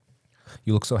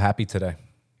You look so happy today.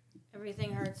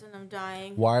 Everything hurts and I'm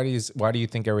dying. Why do you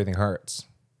think everything hurts?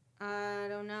 I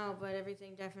don't know, but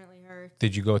everything definitely hurts.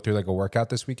 Did you go through like a workout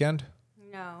this weekend?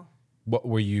 No. What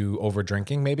were you over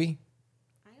drinking maybe?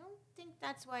 I don't think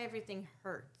that's why everything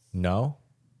hurts. No.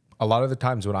 A lot of the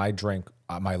times when I drink,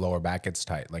 my lower back gets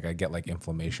tight. Like I get like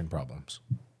inflammation problems.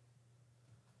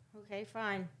 Okay,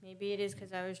 fine. Maybe it is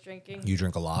because I was drinking. You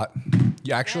drink a lot?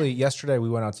 You actually, yesterday we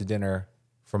went out to dinner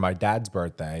for my dad's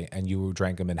birthday and you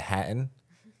drank a Manhattan,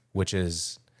 which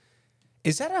is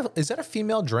that a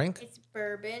female drink? It's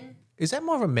bourbon. Is that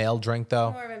more of a male drink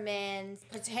though? More of a man's.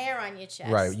 Puts hair on your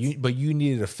chest. Right. But you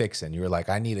needed a fix-in. You were like,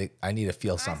 I need to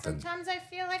feel something. Sometimes I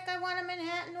feel like I want a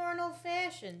Manhattan or an old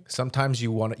fashioned. Sometimes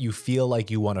you feel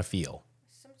like you want to feel.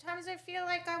 Sometimes I feel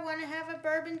like I want to have a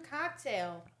bourbon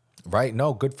cocktail. Right.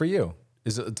 No, good for you.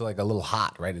 It's like a little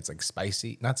hot, right? It's like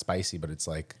spicy. Not spicy, but it's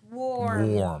like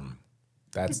warm.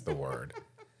 That's the word.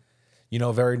 You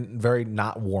know, very, very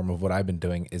not warm of what I've been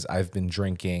doing is I've been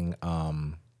drinking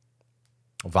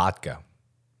vodka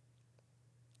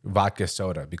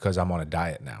soda because I'm on a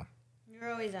diet now.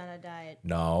 You're always on a diet.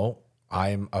 No,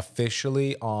 I'm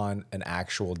officially on an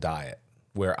actual diet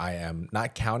where I am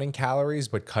not counting calories,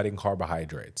 but cutting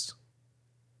carbohydrates.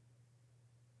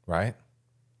 Right?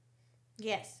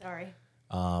 Yes, sorry.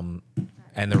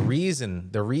 And the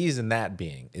reason that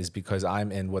being is because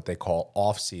I'm in what they call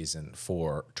off season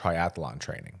for triathlon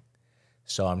training.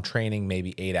 So I'm training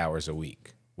maybe 8 hours a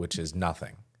week, which is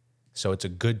nothing. So it's a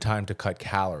good time to cut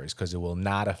calories because it will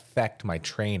not affect my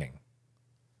training.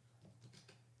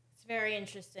 It's very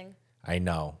interesting. I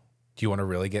know. Do you want to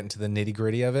really get into the nitty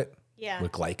gritty of it? Yeah.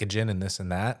 With glycogen and this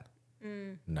and that?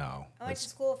 No. I went to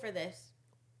school for this.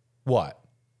 What?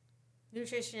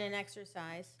 Nutrition and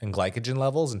exercise. And glycogen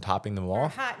levels and topping them For a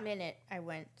off? hot minute, I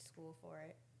went to school for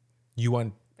it. You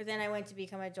went. But then I went to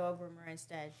become a dog groomer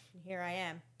instead. And here I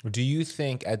am. Do you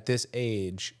think at this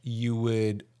age you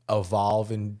would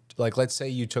evolve and like let's say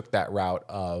you took that route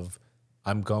of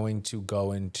I'm going to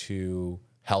go into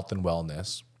health and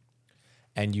wellness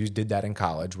and you did that in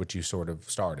college, which you sort of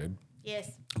started.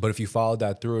 Yes. But if you followed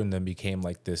that through and then became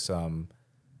like this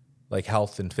like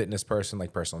health and fitness person,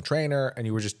 like personal trainer, and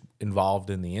you were just involved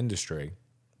in the industry,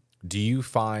 do you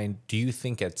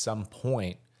think at some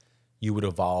point you would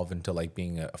evolve into like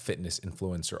being a fitness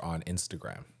influencer on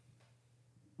Instagram?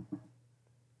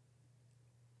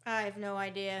 I have no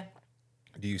idea.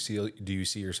 Do you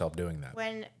see yourself doing that?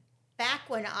 Back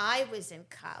when I was in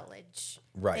college,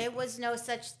 Right. there was no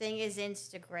such thing as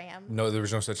Instagram. No, there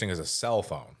was no such thing as a cell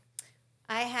phone.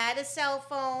 I had a cell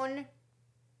phone.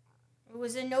 It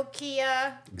was a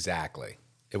Nokia. Exactly.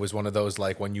 It was one of those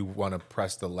like when you want to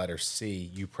press the letter C,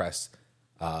 you press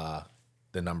the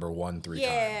number 1 3 times.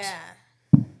 Yeah.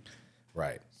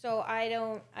 Right. So I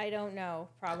don't know.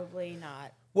 Probably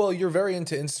not. Well, you're very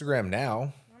into Instagram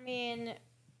now. I mean,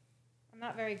 I'm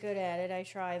not very good at it. I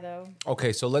try though.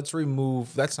 Okay, so let's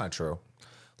remove. That's not true.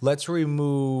 Let's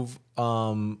remove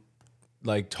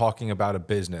like talking about a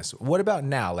business. What about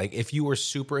now? Like if you were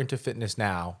super into fitness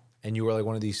now and you were like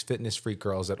one of these fitness freak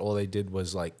girls that all they did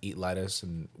was like eat lettuce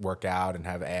and work out and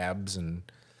have abs and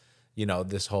you know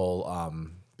this whole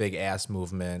big ass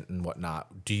movement and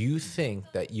whatnot. Do you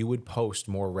think that you would post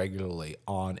more regularly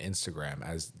on Instagram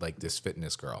as like this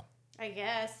fitness girl? I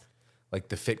guess. Like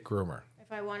the fit groomer.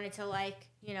 If I wanted to, like,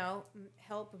 you know,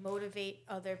 help motivate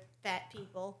other fat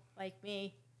people like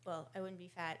me, well, I wouldn't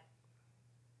be fat.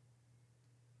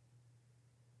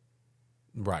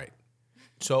 Right.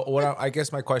 So I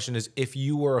guess my question is, if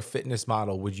you were a fitness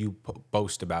model, would you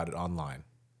boast about it online?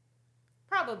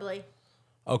 Probably.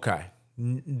 Okay.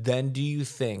 Then do you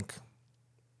think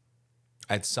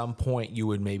at some point you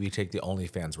would maybe take the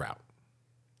OnlyFans route?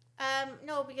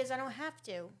 No, because I don't have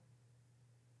to.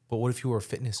 But what if you were a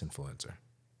fitness influencer?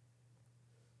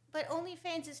 But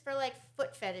OnlyFans is for, like,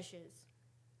 foot fetishes.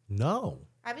 No.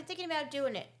 I've been thinking about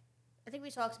doing it. I think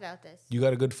we talked about this. You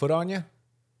got a good foot on you?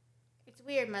 It's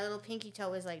weird. My little pinky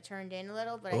toe is, like, turned in a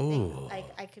little, but I think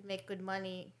I could make good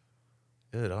money.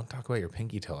 Ew, don't talk about your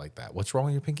pinky toe like that. What's wrong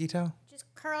with your pinky toe? Just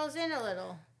curls in a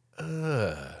little.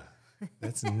 Ugh.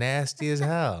 That's nasty as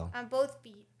hell. On both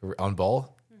feet. On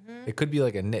both? Mm-hmm. It could be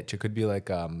like a niche. It could be like,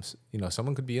 you know,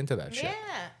 someone could be into that shit.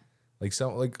 Yeah. Like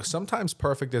sometimes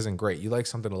perfect isn't great. You like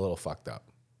something a little fucked up.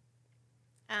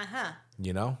 Uh-huh.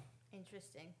 You know?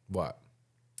 Interesting. What?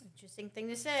 Interesting thing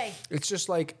to say. It's just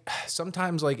like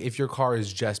sometimes like if your car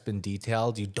has just been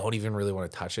detailed, you don't even really want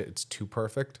to touch it. It's too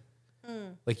perfect.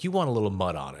 Like you want a little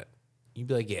mud on it. You'd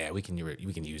be like, yeah, we can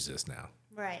use this now.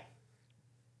 Right.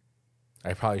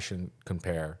 I probably shouldn't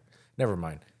compare. Never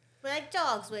mind. We like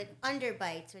dogs with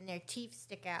underbites when their teeth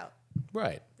stick out.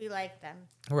 Right. We like them.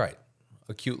 Right.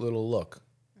 A cute little look.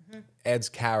 Adds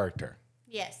character.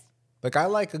 Yes. Like I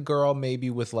like a girl maybe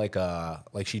with like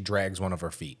she drags one of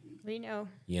her feet. We know.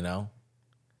 You know?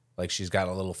 Like she's got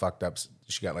a little fucked up,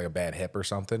 she got like a bad hip or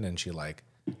something and she like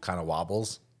kind of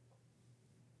wobbles.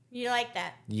 You like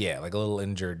that? Yeah, like a little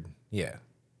injured,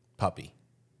 puppy.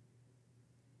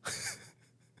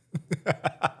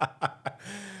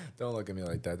 Don't look at me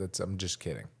like that. I'm just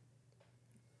kidding.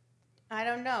 I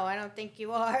don't know. I don't think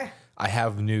you are. I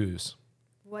have news.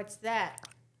 What's that?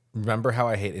 Remember how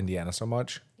I hate Indiana so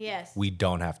much? Yes. We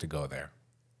don't have to go there.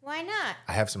 Why not?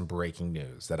 I have some breaking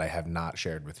news that I have not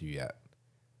shared with you yet.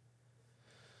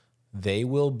 They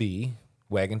will be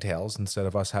wagon tails instead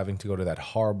of us having to go to that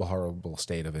horrible, horrible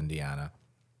state of Indiana.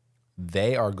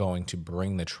 They are going to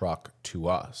bring the truck to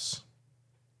us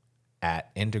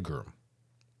at Integrum.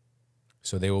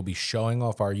 So they will be showing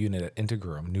off our unit at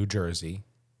Integrum, New Jersey,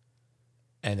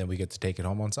 and then we get to take it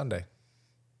home on Sunday.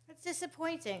 That's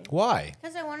disappointing. Why?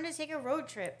 Because I wanted to take a road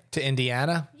trip. To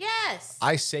Indiana? Yes.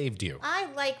 I saved you.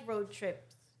 I like road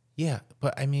trips. Yeah,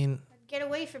 but I mean... I'd get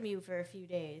away from you for a few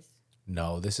days.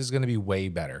 No, this is going to be way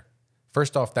better.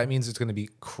 First off, that means it's going to be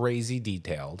crazy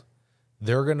detailed.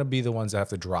 They're going to be the ones that have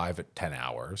to drive at 10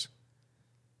 hours.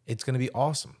 It's going to be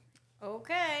awesome.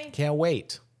 Okay. Can't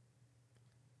wait.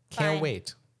 Can't Fine.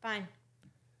 wait. Fine.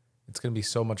 It's going to be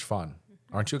so much fun.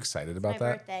 Aren't you excited about My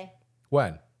that? birthday.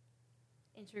 When?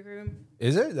 Integrum.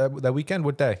 Is it? That weekend?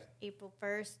 What day? April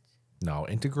 1st. No,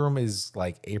 Integrum is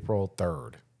like April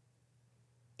 3rd.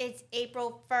 It's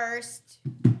April 1st.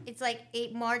 It's like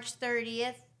March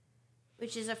 30th,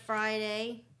 which is a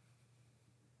Friday.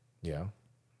 Yeah.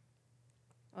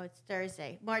 Oh, it's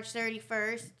Thursday. March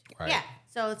 31st. Right. Yeah.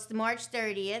 So it's the March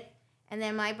 30th. And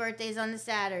then my birthday's on the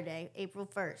Saturday, April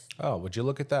 1st. Oh, would you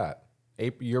look at that?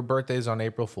 Your birthday's on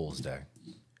April Fool's Day.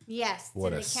 Yes. It's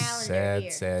What in a the calendar sad,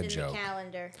 here. sad it's in joke. the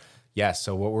calendar. Yes,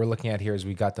 so what we're looking at here is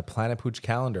we got the Planet Pooch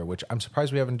calendar, which I'm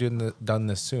surprised we haven't done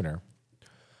this sooner.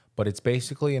 But it's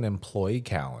basically an employee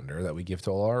calendar that we give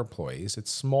to all our employees.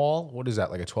 It's small. What is that,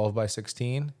 like a 12 by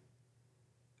 16?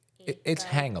 It's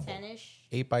hangable. 10-ish.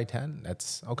 8 by 10?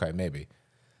 That's okay, maybe.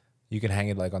 You can hang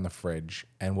it like on the fridge.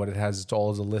 And what it has is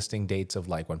all the listing dates of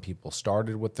like when people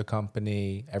started with the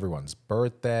company, everyone's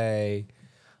birthday.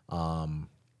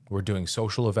 We're doing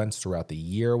social events throughout the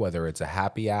year, whether it's a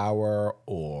happy hour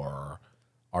or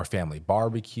our family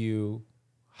barbecue,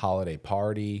 holiday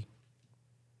party.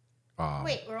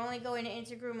 Wait, we're only going to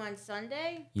Integrum on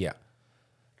Sunday? Yeah.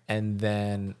 And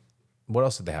then what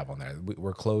else did they have on there?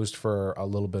 We're closed for a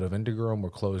little bit of Integrum.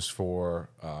 We're closed for,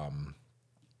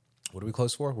 what are we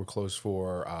closed for? We're closed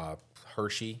for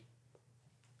Hershey.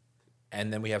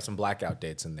 And then we have some blackout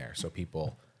dates in there. So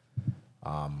people,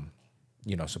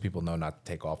 so people know not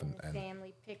to take off. And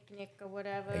Family picnic or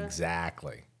whatever.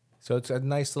 Exactly. So it's a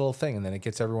nice little thing. And then it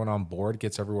gets everyone on board,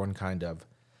 gets everyone kind of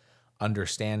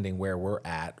understanding where we're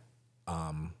at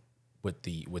with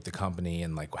the company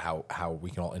and like how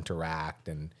we can all interact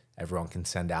and everyone can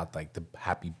send out like the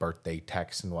happy birthday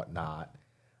texts and whatnot.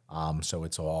 So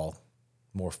it's all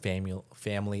more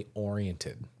family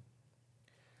oriented.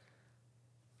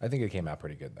 I think it came out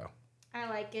pretty good though. I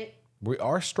like it. We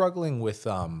are struggling with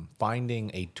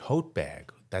finding a tote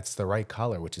bag that's the right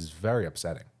color, which is very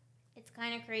upsetting. It's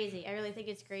kind of crazy. I really think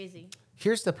it's crazy.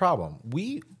 Here's the problem.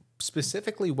 We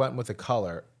specifically went with a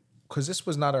color because this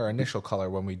was not our initial color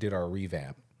when we did our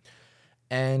revamp.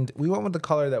 And we went with the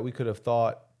color that we could have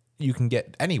thought you can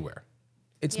get anywhere.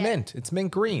 It's mint. It's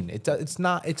mint green. It's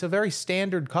a very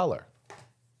standard color.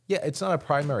 Yeah, it's not a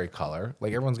primary color.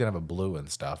 Like everyone's going to have a blue and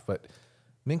stuff, but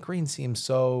mint green seems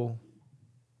so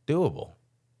doable.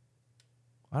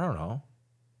 I don't know.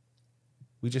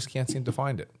 We just can't seem to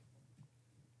find it.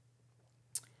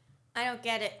 I don't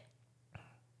get it.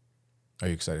 Are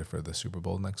you excited for the Super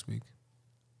Bowl next week?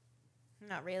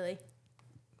 Not really.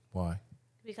 Why?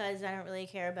 Because I don't really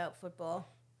care about football.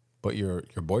 But your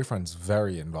boyfriend's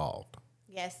very involved.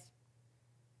 Yes.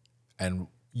 And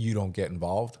you don't get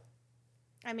involved?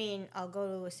 I mean, I'll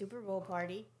go to a Super Bowl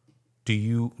party. Do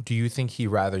you think he'd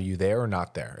rather you there or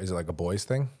not there? Is it like a boys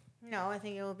thing? No, I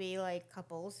think it will be like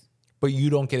couples. But you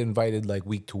don't get invited like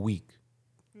week to week.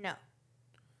 No.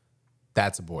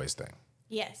 That's a boys thing.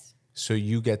 Yes. So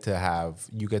you get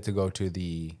to go to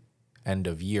the end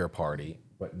of year party,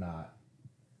 but not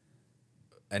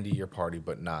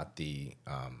the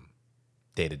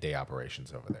day-to-day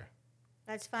operations over there.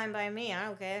 That's fine by me. I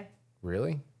don't care.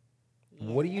 Really? Yeah.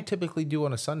 What do you typically do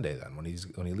on a Sunday then when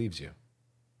he leaves you?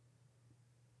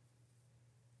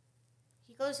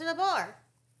 He goes to the bar.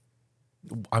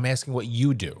 I'm asking what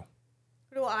you do.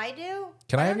 What do I do?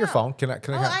 Can I have don't your know. phone? Can I?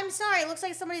 Oh, I'm sorry. It looks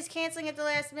like somebody's canceling at the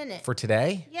last minute. For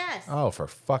today? Yes. Oh, for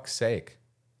fuck's sake.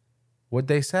 What'd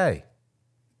they say?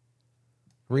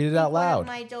 Read it out One loud. of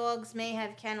my dogs may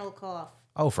have kennel cough.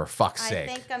 Oh, for fuck's I sake.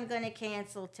 think I'm going to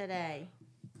cancel today.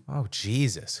 Oh,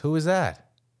 Jesus. Who is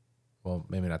that? Well,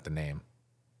 maybe not the name.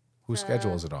 Whose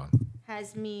schedule is it on?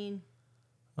 Hasmin.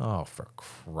 Oh, for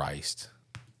Christ.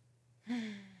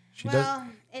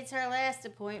 It's her last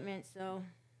appointment, so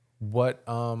What,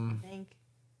 I think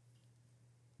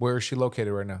where is she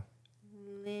located right now?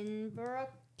 Lynbrook.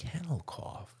 Kennel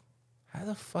cough. How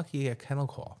the fuck you get kennel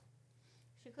cough?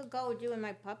 She could go doing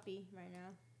my puppy right now.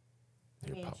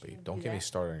 Your she puppy. can Don't do get me that.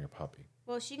 started on your puppy.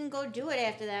 Well, she can go do it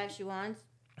after that if she wants.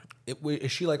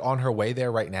 Is she like on her way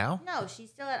there right now? No, she's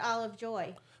still at Olive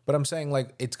Joy. But I'm saying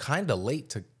like it's kind of late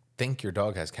to think your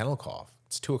dog has kennel cough.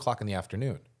 It's 2:00 in the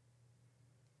afternoon.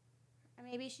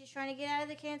 Maybe she's trying to get out of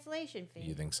the cancellation fee.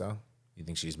 You think so? You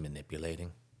think she's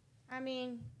manipulating? I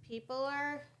mean, people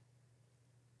are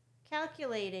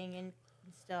calculating and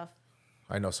stuff.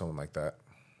 I know someone like that.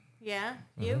 Yeah?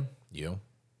 You? You?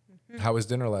 How was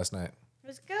dinner last night? It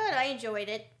was good. I enjoyed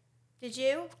it. Did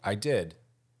you? I did.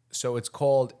 So it's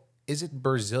called, is it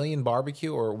Brazilian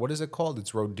barbecue or what is it called?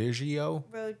 It's Rodizio?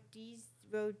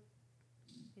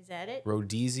 Is that it?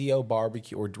 Rodizio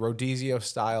barbecue or Rodizio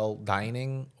style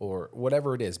dining or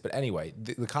whatever it is. But anyway,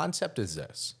 the concept is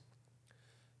this.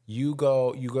 You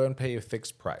go and pay a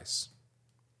fixed price.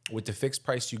 With the fixed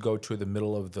price, you go to the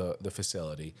middle of the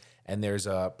facility, and there's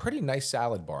a pretty nice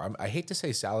salad bar. I hate to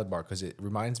say salad bar because it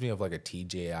reminds me of like a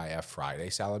TGIF Friday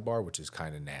salad bar, which is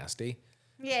kind of nasty.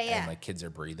 Yeah, yeah. And like kids are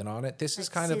breathing on it. This like is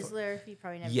kind Sizzler, you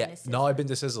probably never yeah. been to Sizzler. No, I've been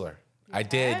to Sizzler. I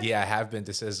did. have? Yeah, I have been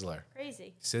to Sizzler.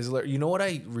 Crazy. Sizzler. You know what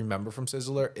I remember from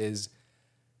Sizzler is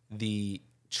the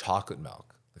chocolate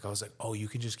milk. Like I was like, oh, you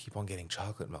can just keep on getting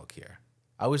chocolate milk here.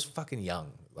 I was fucking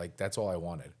young. Like that's all I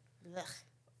wanted. Ugh.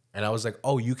 And I was like,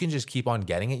 oh, you can just keep on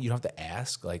getting it. You don't have to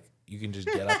ask. Like you can just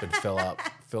get up and fill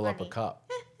up a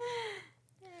cup.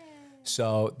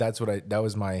 So that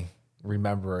was my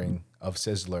remembering of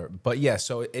Sizzler. But yeah,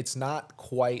 so it's not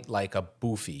quite like a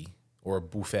buffet or a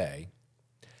buffet.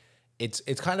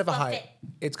 It's kind of a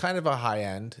high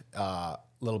end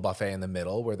little buffet in the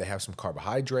middle where they have some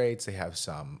carbohydrates, they have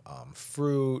some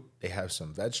fruit, they have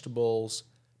some vegetables,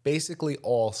 basically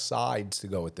all sides to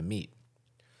go with the meat.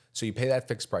 So you pay that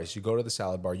fixed price, you go to the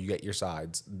salad bar, you get your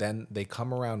sides, then they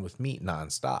come around with meat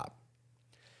nonstop.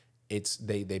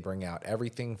 They bring out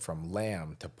everything from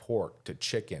lamb to pork to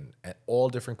chicken and all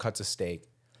different cuts of steak.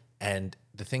 And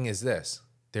the thing is this,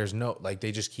 there's no, like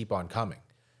they just keep on coming.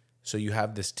 So you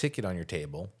have this ticket on your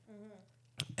table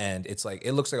and it's like,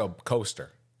 it looks like a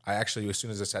coaster. I actually, as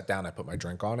soon as I sat down, I put my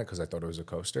drink on it because I thought it was a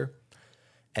coaster.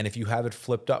 And if you have it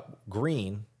flipped up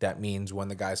green, that means when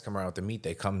the guys come around with the meat,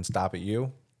 they come and stop at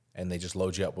you and they just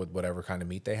load you up with whatever kind of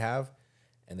meat they have.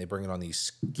 And they bring it on these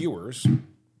skewers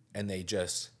and they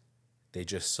just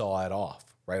saw it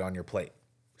off right on your plate.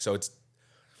 So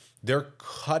they're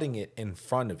cutting it in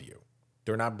front of you.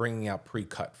 They're not bringing out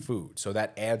pre-cut food. So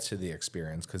that adds to the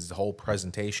experience because it's the whole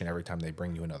presentation every time they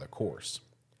bring you another course.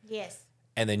 Yes.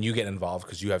 And then you get involved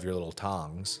because you have your little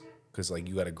tongs because like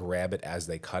you got to grab it as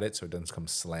they cut it so it doesn't come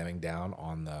slamming down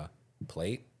on the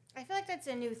plate. I feel like that's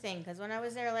a new thing because when I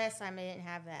was there last time, I didn't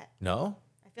have that. No?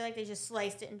 I feel like they just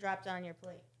sliced it and dropped it on your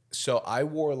plate. So I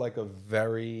wore like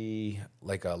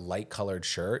a light colored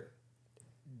shirt.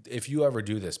 If you ever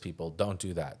do this, people, don't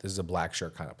do that. This is a black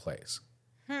shirt kind of place.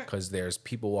 Because there's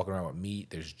people walking around with meat.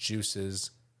 There's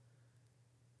juices.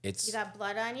 You got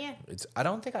blood on you? I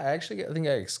think I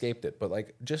escaped it, but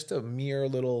like just a mere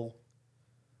little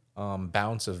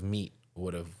bounce of meat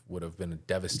would have been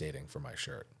devastating for my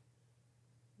shirt.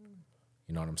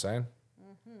 You know what I'm saying?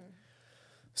 Mm-hmm.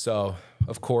 So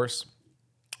of course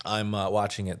I'm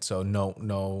watching it. So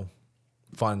no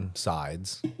fun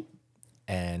sides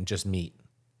and just meat.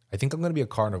 I think I'm going to be a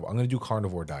carnivore. I'm going to do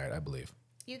carnivore diet, I believe.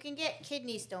 You can get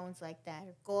kidney stones like that,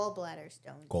 or gallbladder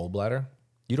stones. Gallbladder?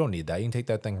 You don't need that. You can take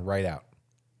that thing right out.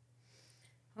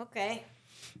 Okay.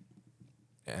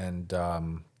 And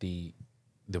the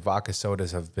vodka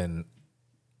sodas have been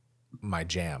my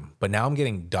jam. But now I'm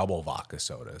getting double vodka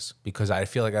sodas because I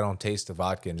feel like I don't taste the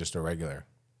vodka in just a regular.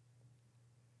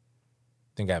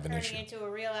 I think I have an issue. Turning into a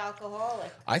real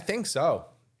alcoholic. I think so.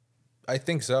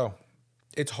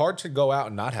 It's hard to go out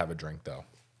and not have a drink, though.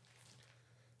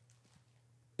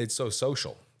 It's so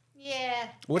social. Yeah.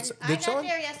 I got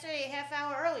there yesterday a half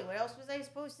hour early. What else was I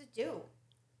supposed to do?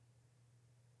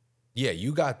 Yeah,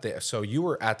 you got there. So you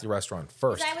were at the restaurant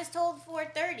first. I was told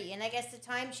 4:30, and I guess the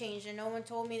time changed, and no one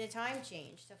told me the time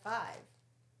changed to 5.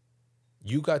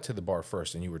 You got to the bar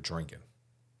first, and you were drinking.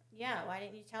 Yeah, why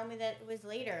didn't you tell me that it was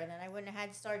later and then I wouldn't have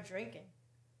had to start drinking?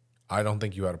 I don't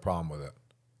think you had a problem with it.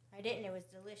 I didn't. It was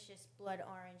delicious blood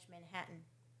orange Manhattan.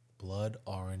 Blood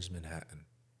orange Manhattan.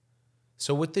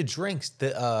 So with the drinks,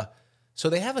 so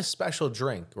they have a special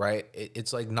drink, right?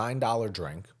 It's like $9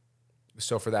 drink.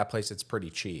 So for that place, it's pretty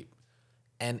cheap.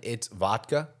 And it's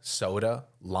vodka, soda,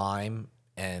 lime,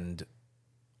 and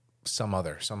some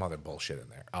other bullshit in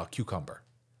there. Cucumber.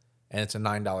 And it's a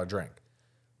 $9 drink.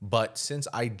 But since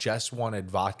I just wanted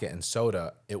vodka and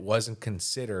soda, it wasn't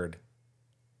considered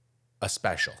a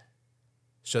special.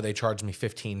 So they charged me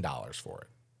 $15 for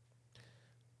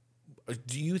it.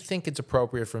 Do you think it's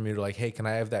appropriate for me to like, hey, can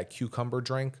I have that cucumber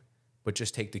drink, but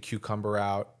just take the cucumber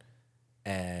out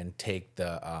and take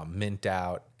the mint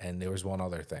out, and there was one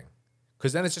other thing?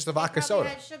 Because then it's just a vodka soda.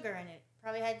 Probably had sugar in it.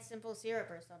 Probably had simple syrup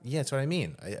or something. Yeah, that's what I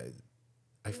mean.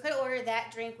 You could order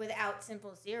that drink without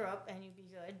simple syrup, and you'd be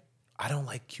good. I don't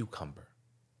like cucumber.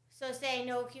 So say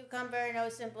no cucumber, no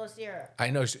simple syrup.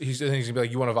 I know he's gonna be like,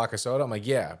 "You want a vodka soda?" I'm like,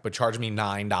 "Yeah," but charge me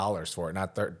 $9 for it,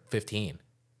 not $15.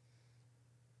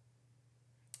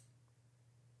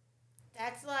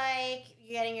 That's like you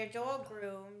getting your dog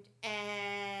groomed,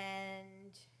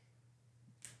 and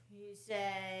you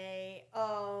say,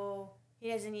 "Oh, he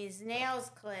doesn't need his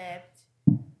nails clipped.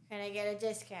 Can I get a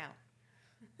discount?"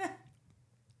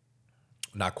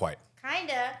 Not quite.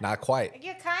 Kinda. Not quite.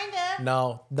 You're kinda.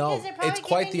 No. It's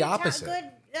quite the opposite.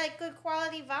 Good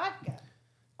quality vodka.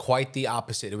 Quite the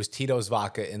opposite. It was Tito's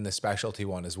vodka in the specialty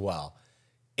one as well.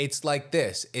 It's like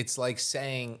this. It's like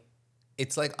saying,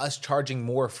 it's like us charging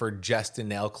more for just a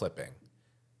nail clipping.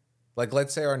 Like,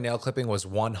 let's say our nail clipping was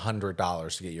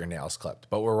 $100 to get your nails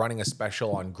clipped, but we're running a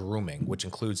special on grooming, which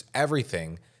includes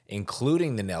everything,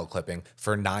 including the nail clipping,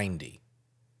 for $90.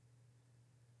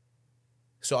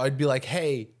 So I'd be like,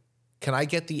 hey, can I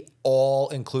get the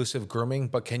all-inclusive grooming,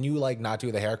 but can you like not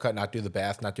do the haircut, not do the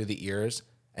bath, not do the ears,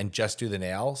 and just do the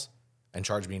nails and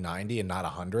charge me $90 and not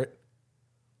 $100?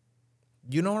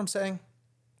 You know what I'm saying?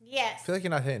 Yes. I feel like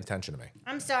you're not paying attention to me.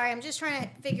 I'm sorry. I'm just trying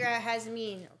to figure out how to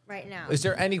mean right now. Is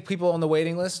there any people on the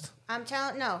waiting list?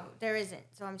 No, there isn't.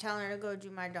 So I'm telling her to go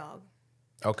do my dog.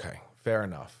 Okay, fair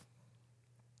enough.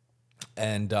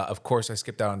 And of course, I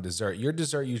skipped out on dessert. Your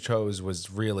dessert you chose was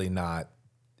really not.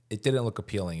 It didn't look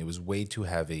appealing. It was way too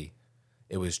heavy.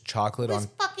 It was chocolate on. It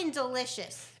was fucking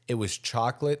delicious. It was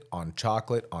chocolate on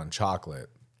chocolate on chocolate.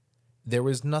 There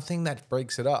was nothing that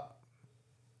breaks it up.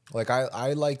 Like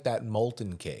I like that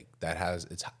molten cake that has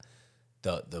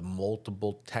the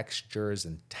multiple textures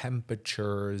and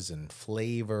temperatures and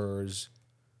flavors.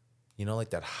 You know,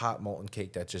 like that hot molten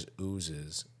cake that just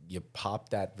oozes. You pop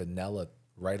that vanilla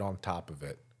right on top of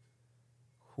it.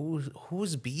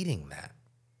 Who's beating that?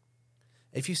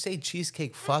 If you say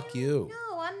cheesecake, fuck you.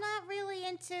 No, I'm not really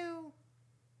into.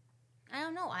 I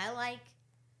don't know. I like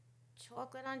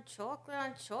chocolate on chocolate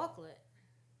on chocolate.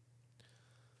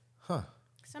 Huh.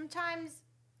 Sometimes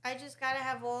I just gotta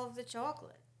have all of the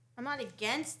chocolate. I'm not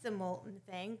against the molten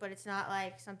thing, but it's not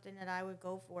like something that I would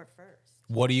go for first.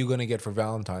 What are you going to get for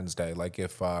Valentine's Day? Like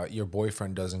if your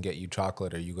boyfriend doesn't get you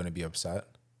chocolate, are you going to be upset?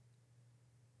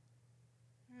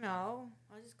 No,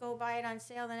 I'll just go buy it on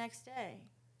sale the next day.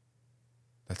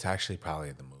 That's actually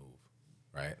probably the move,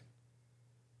 right?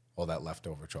 All that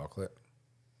leftover chocolate.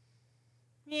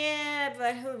 Yeah,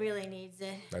 but who really needs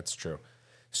it? That's true.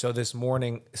 So this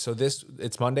morning,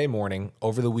 it's Monday morning.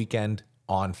 Over the weekend,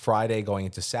 on Friday going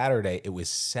into Saturday, it was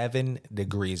 7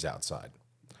 degrees outside.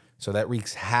 So that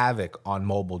wreaks havoc on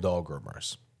mobile dog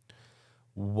groomers.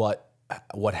 What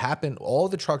happened, all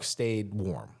the trucks stayed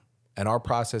warm. And our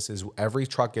process is every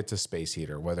truck gets a space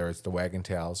heater, whether it's the Wagon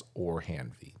Tails or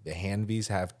Hanvee. The Hanvees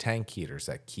have tank heaters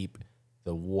that keep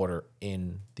the water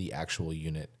in the actual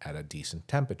unit at a decent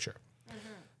temperature.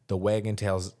 Mm-hmm. The Wagon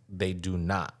Tails, they do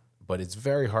not. But it's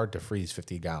very hard to freeze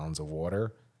 50 gallons of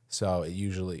water. So it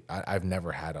usually, I've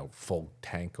never had a full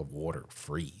tank of water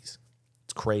freeze.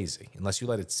 It's crazy, unless you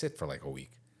let it sit for like a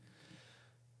week.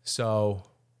 So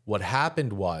what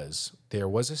happened was there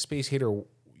was a space heater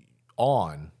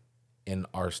on in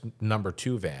our number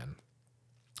 2 van,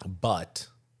 but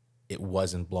it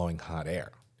wasn't blowing hot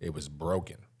air. It was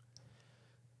broken.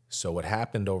 So what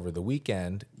happened over the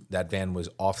weekend, that van was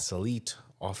obsolete,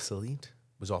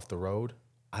 was off the road.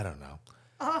 I don't know.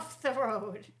 Off the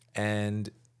road.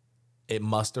 And it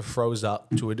must have froze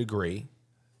up to a degree,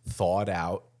 thawed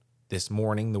out. This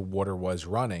morning, the water was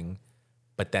running,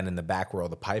 but then in the back where all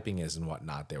the piping is and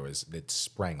whatnot, it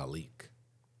sprang a leak,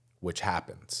 which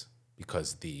happens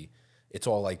because it's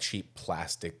all like cheap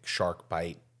plastic shark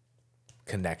bite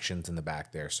connections in the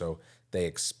back there. So they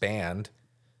expand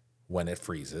when it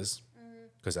freezes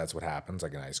because that's what happens,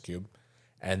 like an ice cube.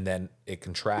 and then it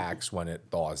contracts when it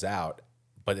thaws out.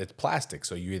 But it's plastic,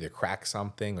 so you either crack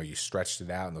something or you stretched it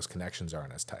out, and those connections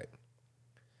aren't as tight.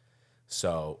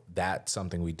 So that's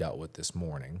something we dealt with this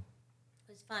morning.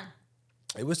 It was fun.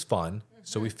 It was fun.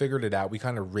 So we figured it out. We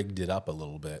kind of rigged it up a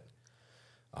little bit.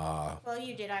 Well,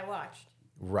 you did. I watched.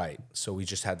 Right. So we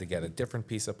just had to get a different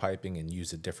piece of piping and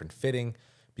use a different fitting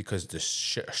because the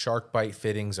shark bite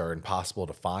fittings are impossible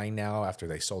to find now after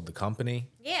they sold the company.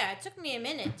 Yeah, it took me a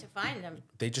minute to find them.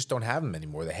 They just don't have them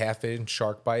anymore. The half-inch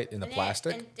shark bite in the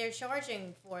plastic. And they're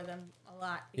charging for them a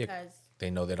lot because they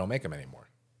know they don't make them anymore.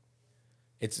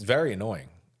 It's very annoying.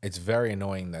 It's very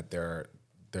annoying that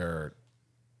they're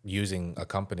using a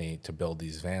company to build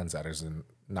these vans that is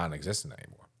non-existent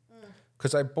anymore.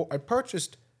 Because I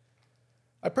purchased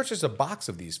a box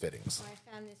of these fittings.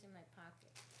 I found this in my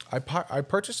pocket. I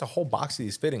purchased a whole box of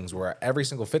these fittings where every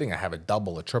single fitting I have a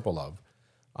double, a triple of.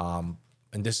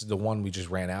 And this is the one we just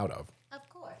ran out of. Of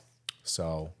course.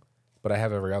 So, but I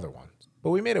have every other one. But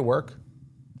we made it work.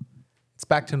 It's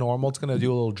back to normal. It's going to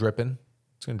do a little dripping.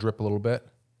 It's going to drip a little bit.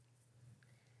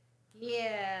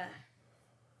 Yeah.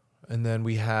 And then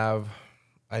we have,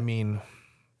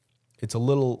 it's a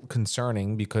little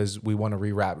concerning because we want to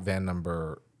rewrap van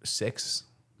number 6,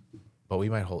 but we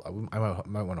might I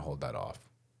might want to hold that off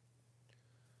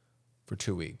for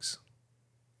 2 weeks.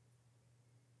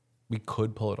 We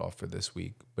could pull it off for this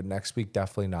week, but next week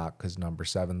definitely not because number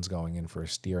 7's going in for a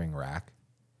steering rack.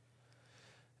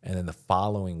 And then the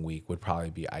following week would probably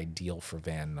be ideal for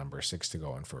van number 6 to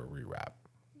go in for a rewrap.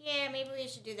 Yeah, maybe we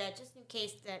should do that just in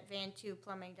case that van 2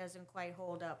 plumbing doesn't quite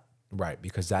hold up. Right,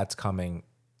 because that's coming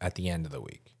at the end of the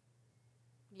week.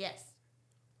 Yes.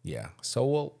 Yeah,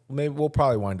 so we'll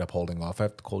probably wind up holding off. I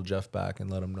have to call Jeff back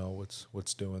and let him know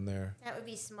what's doing there. That would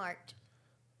be smart.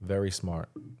 Very smart.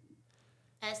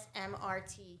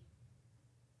 SMRT.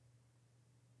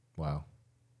 Wow.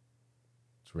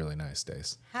 It's really nice,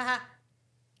 Stace. Haha.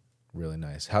 Really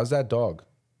nice. How's that dog?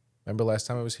 Remember last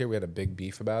time I was here, we had a big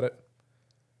beef about it?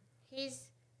 He's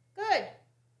good.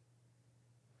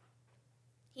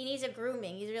 He needs a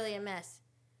grooming. He's really a mess.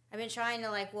 I've been trying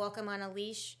to walk him on a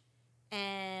leash,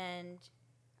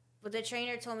 but the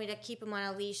trainer told me to keep him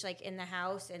on a leash in the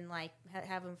house and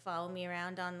have him follow me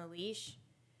around on the leash.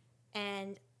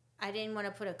 And I didn't want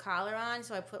to put a collar on,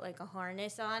 so I put a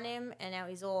harness on him, and now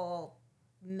he's all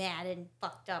mad and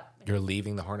fucked up. You're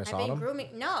leaving the harness on him?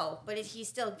 Grooming. No, but he's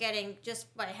still getting,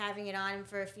 just by having it on him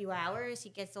for a few hours, he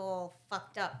gets all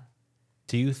fucked up.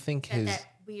 Do you think that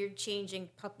weird changing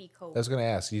puppy coat? I was going to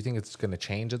ask, do you think it's going to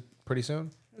change it pretty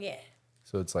soon? Yeah.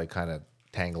 So it's kind of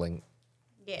tangling?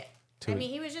 Yeah.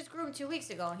 He was just groomed 2 weeks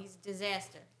ago, and he's a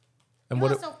disaster. And he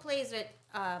also plays with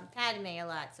Padme a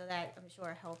lot, so that I'm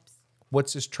sure helps.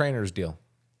 What's his trainer's deal?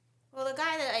 Well, the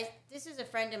guy this is a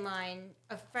friend of mine,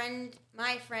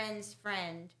 my friend's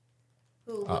friend,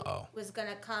 who was going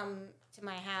to come to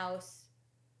my house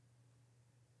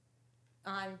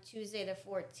on Tuesday the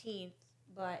 14th,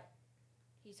 but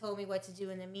he told me what to do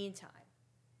in the meantime.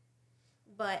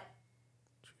 But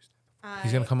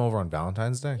he's going to come over on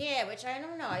Valentine's Day? Yeah, which I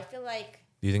don't know. I feel like...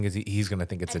 Do you think he's going to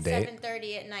think it's a date?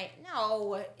 7:30 at night.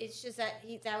 No, it's just that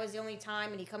that was the only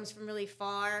time, and he comes from really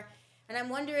far. And I'm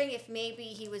wondering if maybe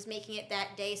he was making it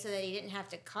that day so that he didn't have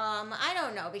to come. I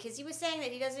don't know, because he was saying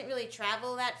that he doesn't really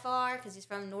travel that far because he's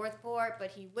from Northport, but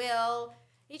he will.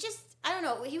 I don't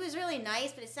know. He was really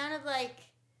nice, but it sounded like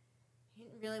he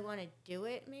didn't really want to do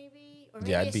it, maybe. Or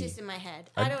maybe it's just in my head.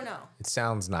 I don't know. It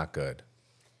sounds not good.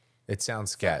 It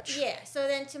sounds sketch. Yeah. So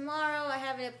then tomorrow I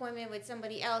have an appointment with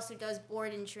somebody else who does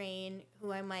board and train,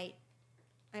 who I might.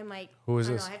 Who is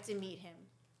this? I have to meet him.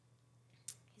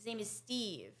 His name is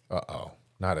Steve. Uh-oh.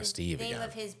 Not a Steve again. The name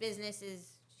of his business is,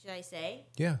 should I say?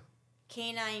 Yeah.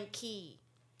 Canine Key.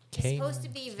 He's supposed to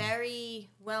be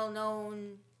very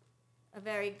well-known, a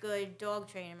very good dog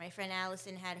trainer. My friend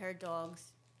Allison had her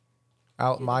dogs.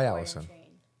 My Allison?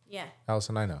 Yeah.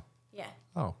 Allison, I know. Yeah.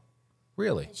 Oh,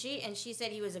 really? And she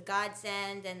said he was a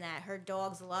godsend and that her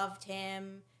dogs loved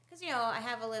him. Because, I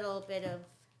have a little bit of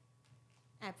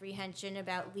apprehension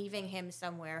about leaving him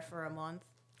somewhere for a month.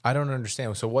 I don't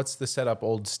understand. So what's the setup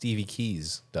old Stevie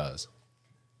Keys does?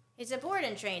 It's a board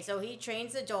and train. So he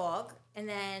trains the dog, and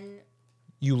then...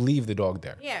 You leave the dog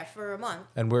there? Yeah, for a month.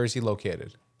 And where is he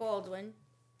located? Baldwin.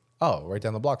 Oh, right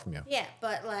down the block from you. Yeah,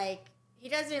 but, he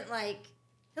doesn't,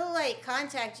 he'll,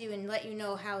 contact you and let you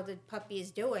know how the puppy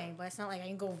is doing, but it's not like I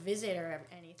can go visit or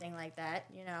anything like that,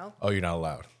 Oh, you're not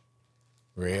allowed?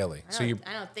 Really?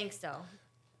 I don't think so.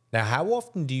 Now, how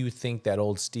often do you think that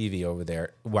old Stevie over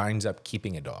there winds up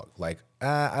keeping a dog?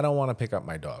 I don't want to pick up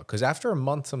my dog. Because after a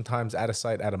month, sometimes out of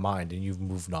sight, out of mind, and you've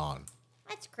moved on.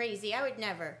 That's crazy. I would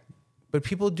never. But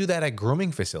people do that at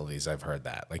grooming facilities. I've heard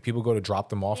that. Like people go to drop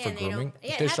them off for and they grooming. don't.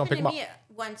 Yeah, They it just don't happened pick to them up.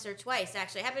 me once or twice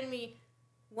actually. It happened to me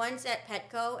once at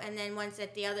Petco and then once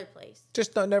at the other place.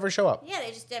 Just never show up. Yeah,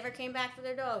 they just never came back for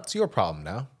their dog. It's your problem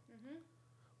now.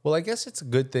 Well, I guess it's a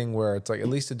good thing where it's like at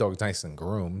least the dog's nice and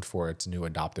groomed for its new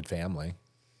adopted family.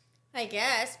 I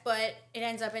guess, but it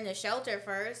ends up in the shelter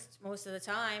first most of the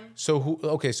time. So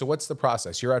so what's the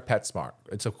process? You're at PetSmart.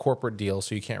 It's a corporate deal,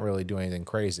 so you can't really do anything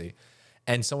crazy.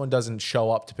 And someone doesn't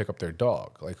show up to pick up their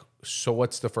dog. Like, so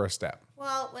what's the first step?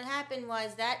 Well, what happened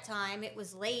was that time it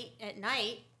was late at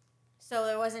night, so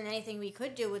there wasn't anything we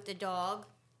could do with the dog.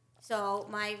 So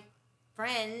my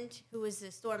friend, who was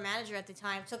the store manager at the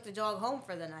time, took the dog home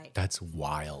for the night. That's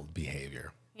wild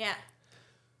behavior. Yeah.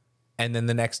 And then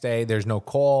the next day, there's no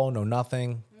call, no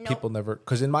nothing. Nope. People never,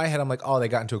 because in my head, I'm like, oh, they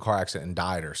got into a car accident and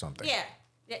died or something. Yeah,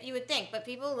 you would think, but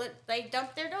people, they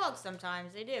dump their dogs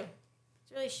sometimes. They do.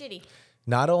 It's really shitty.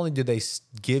 Not only do they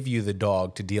give you the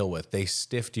dog to deal with, they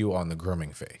stiffed you on the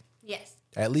grooming fee. Yes.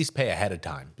 At least pay ahead of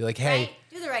time. Be like, hey, Right?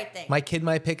 Do the right thing. my kid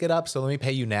might pick it up, so let me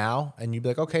pay you now. And you'd be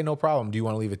like, okay, no problem. Do you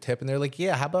want to leave a tip? And they're like,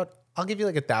 yeah, how about I'll give you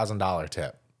like $1,000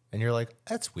 tip. And you're like,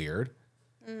 that's weird.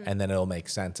 And then it'll make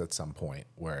sense at some point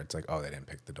where it's like, oh, they didn't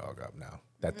pick the dog up now.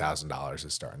 That $1,000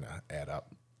 is starting to add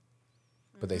up.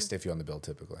 But they stiff you on the bill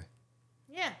typically.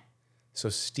 Yeah. So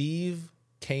Steve,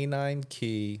 Canine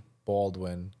Key,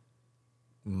 Baldwin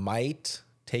might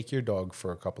take your dog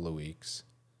for a couple of weeks.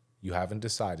 You haven't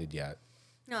decided yet.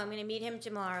 No, I'm going to meet him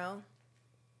tomorrow.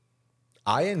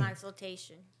 I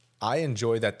Consultation.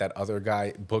 enjoy that other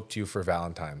guy booked you for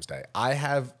Valentine's Day. I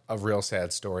have a real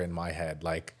sad story in my head.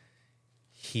 Like,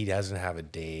 he doesn't have a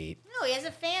date, No, he has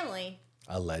a family.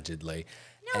 allegedly.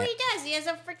 No, he does. He has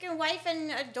a freaking wife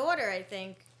and a daughter, I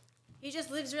think. He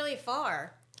just lives really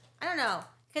far. I don't know.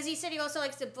 Because he said he also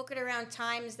likes to book it around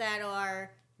times that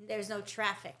there's no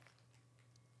traffic.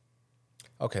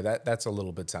 Okay, that's a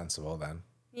little bit sensible then.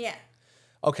 Yeah.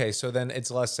 Okay, so then it's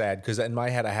less sad because in my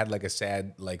head I had like a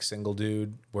sad like single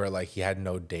dude where like he had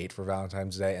no date for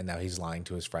Valentine's Day and now he's lying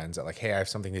to his friends that like, hey, I have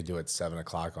something to do at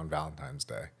 7:00 on Valentine's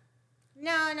Day.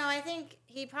 No, I think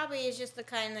he probably is just the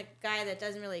kind of guy that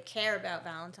doesn't really care about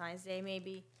Valentine's Day,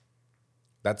 maybe.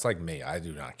 That's like me. I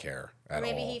do not care at Or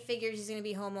maybe all. he figures he's going to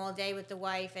be home all day with the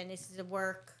wife and this is a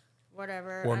work,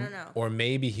 whatever. Or, I don't know. Or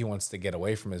maybe he wants to get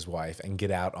away from his wife and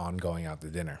get out on going out to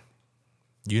dinner.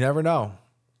 You never know.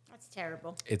 That's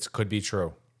terrible. It could be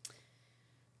true.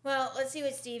 Well, let's see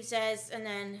what Steve says, and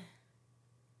then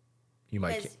You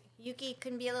might. because Yuki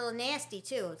can be a little nasty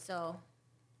too. So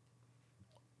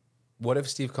What if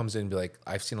Steve comes in and be like,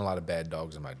 I've seen a lot of bad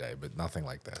dogs in my day, but nothing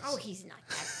like this. he's not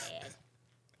that bad.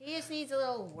 He just needs a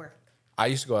little work. I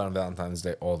used to go out on Valentine's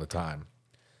Day all the time.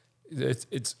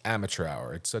 It's amateur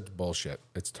hour. It's such bullshit.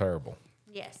 It's terrible.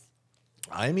 Yes,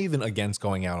 I'm even against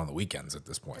going out on the weekends at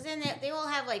this point. because then they all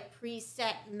have like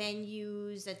preset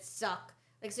menus that suck.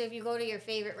 Like, so if you go to your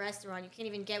favorite restaurant, you can't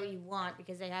even get what you want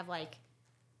because they have like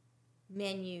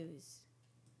menus.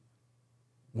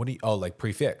 What do you? Oh, like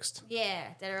prefixed. Yeah,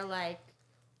 that are like,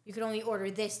 you can only order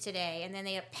this today, and then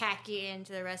they pack you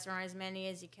into the restaurant as many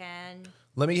as you can.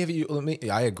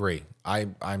 I agree.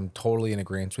 I'm totally in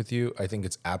agreement with you. I think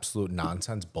it's absolute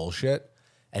nonsense bullshit.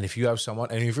 And if you have someone,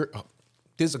 and if you're,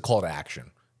 this is a call to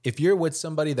action. If you're with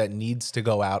somebody that needs to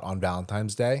go out on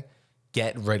Valentine's Day,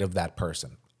 get rid of that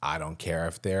person. I don't care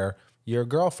if they're your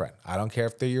girlfriend. I don't care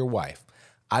if they're your wife.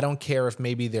 I don't care if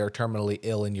maybe they're terminally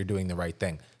ill and you're doing the right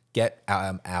thing. Get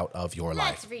out of your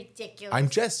life. That's ridiculous. I'm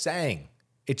just saying.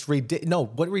 It's ridiculous. No,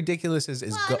 what ridiculous is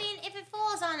Well, I mean, if it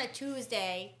falls on a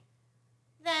Tuesday,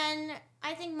 then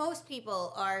I think most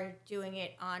people are doing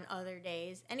it on other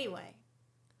days anyway.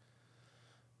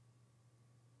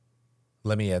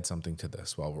 Let me add something to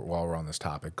this while we're on this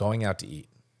topic. Going out to eat.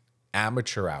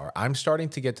 Amateur hour. I'm starting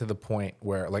to get to the point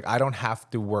where like I don't have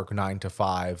to work 9 to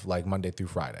 5 like Monday through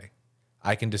Friday.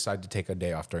 I can decide to take a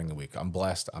day off during the week. I'm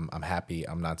blessed. I'm happy.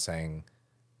 I'm not saying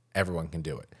everyone can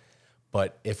do it.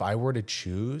 But if I were to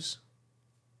choose,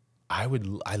 I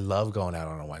love going out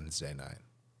on a Wednesday night.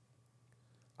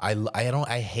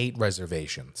 I hate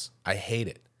reservations. I hate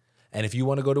it. And if you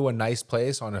want to go to a nice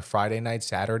place on a Friday night,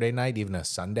 Saturday night, even a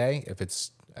Sunday, if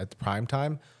it's at the prime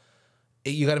time,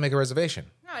 you got to make a reservation.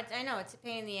 No, I know it's a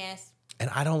pain in the ass. And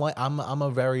I don't like. I'm a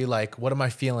very like. What am I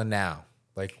feeling now?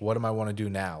 Like, what am I want to do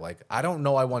now? Like, I don't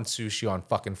know. I want sushi on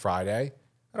fucking Friday.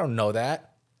 I don't know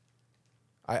that.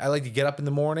 I like to get up in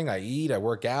the morning. I eat. I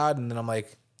work out, and then I'm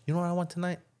like, you know what I want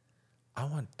tonight? I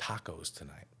want tacos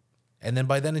tonight. And then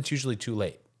by then it's usually too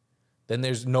late. Then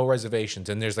there's no reservations,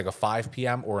 and there's like a 5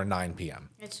 p.m. or a 9 p.m.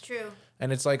 It's true.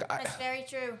 And it's like That's very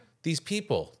true. these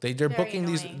people they're Very booking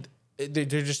annoying. They're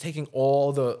just taking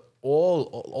all the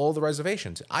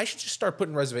reservations. I should just start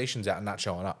putting reservations out and not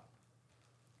showing up.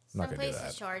 I'm not Some gonna do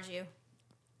places that. charge you.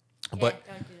 But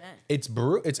don't do that.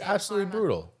 It's absolutely karma.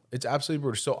 brutal. It's absolutely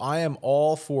brutal. So I am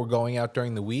all for going out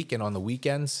during the week and on the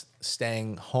weekends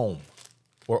staying home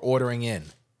or ordering in.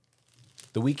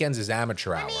 The weekends is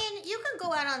amateur hour. I mean, you can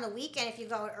go out on the weekend if you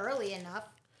go early enough.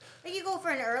 Like you go for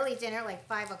an early dinner, like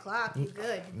 5 o'clock, you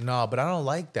good. No, but I don't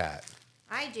like that.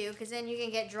 I do, because then you can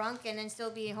get drunk and then still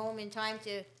be home in time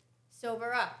to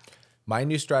sober up. My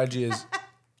new strategy is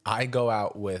I go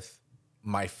out with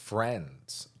my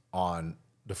friends on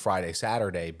the Friday,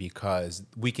 Saturday because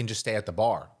we can just stay at the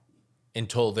bar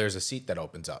until there's a seat that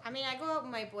opens up. I mean, I go out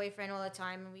with my boyfriend all the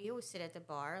time, and we always sit at the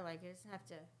bar. Like, it doesn't have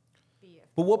to be a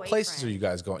But what boyfriend. places are you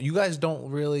guys going? You guys don't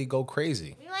really go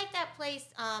crazy. We like that place,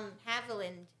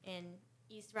 Haviland in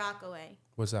East Rockaway.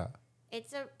 What's that?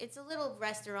 It's a little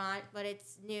restaurant, but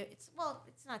it's new. It's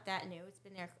not that new. It's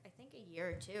been there, I think, a year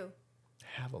or two.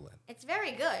 Haviland. It's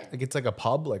very good. Like it's like a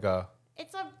pub, like a.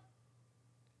 It's I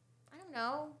don't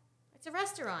know. It's a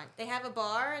restaurant. They have a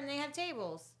bar and they have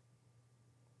tables.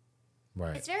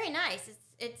 Right. It's very nice.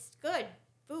 It's good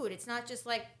food. It's not just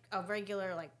like a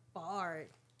regular like bar.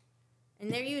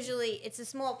 And it's a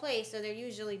small place, so they're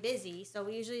usually busy. So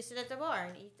we usually sit at the bar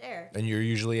and eat there. And you're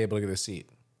usually able to get a seat.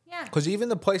 Yeah. Because even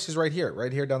the places right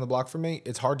here down the block from me,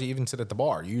 it's hard to even sit at the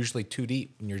bar. You're usually too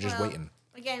deep and you're just waiting.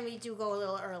 Again, we do go a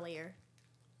little earlier.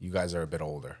 You guys are a bit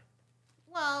older.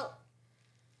 Well,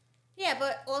 yeah,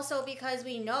 but also because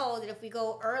we know that if we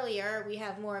go earlier, we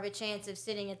have more of a chance of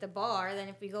sitting at the bar than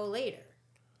if we go later.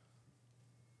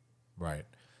 Right.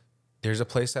 There's a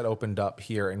place that opened up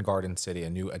here in Garden City, a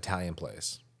new Italian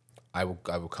place. I will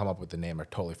come up with the name. I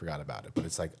totally forgot about it, but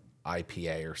it's like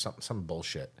IPA or some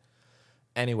bullshit.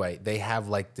 Anyway, they have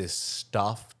like this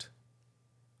stuffed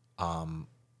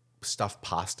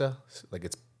pasta. Like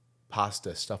it's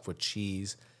pasta stuffed with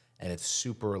cheese, and it's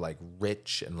super like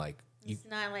rich and like. It's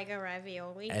not like a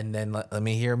ravioli. And then let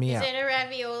me hear me out. Is it a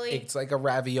ravioli? It's like a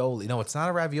ravioli. No, it's not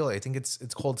a ravioli. I think it's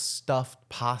called stuffed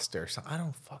pasta or something. I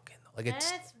don't fucking know. Like it's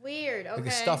That's weird. Okay. like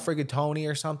a stuffed rigatoni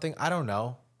or something. I don't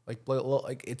know. Like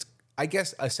it's. I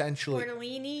guess essentially.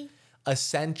 Tortellini.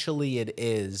 Essentially, it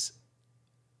is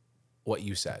what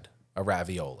you said, a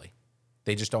ravioli.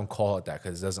 They just don't call it that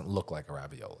because it doesn't look like a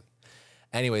ravioli.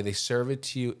 Anyway, they serve it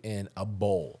to you in a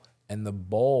bowl, and the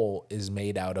bowl is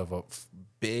made out of a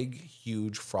big,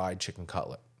 huge fried chicken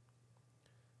cutlet.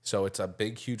 So it's a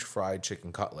big, huge fried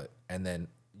chicken cutlet, and then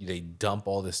they dump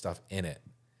all this stuff in it.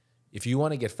 If you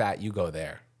want to get fat, you go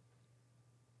there.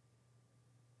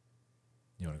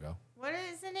 You want to go? What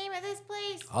is the name of this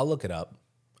place? I'll look it up.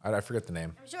 I forget the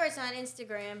name. I'm sure it's on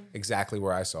Instagram. Exactly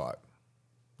where I saw it.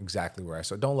 Exactly where I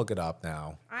saw it. Don't look it up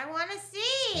now. I want to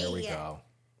see. Here we go.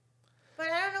 But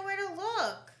I don't know where to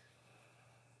look.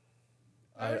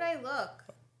 Where would I look?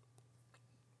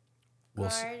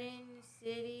 We'll see. Garden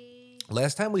City.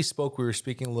 Last time we spoke, we were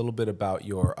speaking a little bit about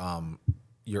your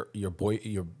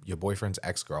boyfriend's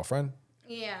ex-girlfriend.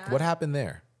 Yeah. What happened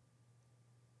there?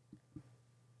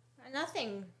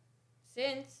 Nothing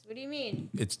since. What do you mean?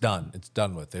 It's done. It's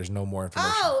done with. There's no more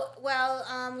information. Oh, well,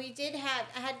 I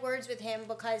had words with him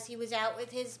because he was out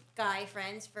with his guy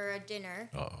friends for a dinner.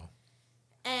 Uh-oh.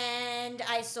 And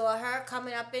I saw her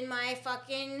coming up in my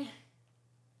fucking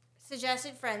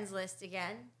suggested friends list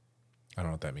again. I don't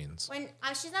know what that means. When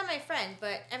she's not my friend,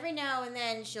 but every now and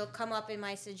then she'll come up in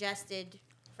my suggested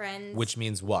friends. Which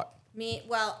means what?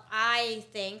 I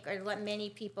think, or let many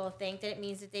people think, that it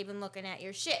means that they've been looking at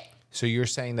your shit. So you're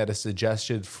saying that a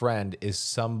suggested friend is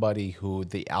somebody who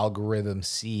the algorithm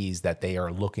sees that they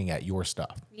are looking at your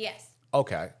stuff? Yes.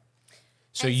 Okay.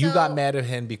 So And you so- got mad at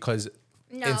him because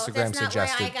No, Instagram that's not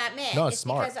suggested. why I got mad. No, it's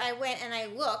smart. Because I went and I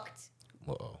looked,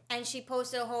 Whoa. and she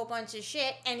posted a whole bunch of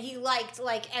shit, and he liked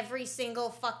like every single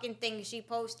fucking thing she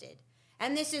posted.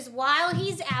 And this is while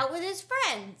he's out with his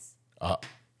friends. And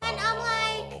I'm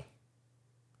like,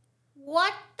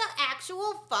 what the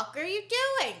actual fuck are you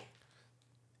doing?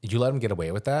 Did you let him get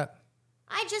away with that?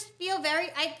 I just feel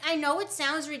I know it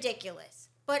sounds ridiculous,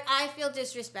 but I feel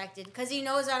disrespected because he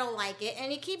knows I don't like it,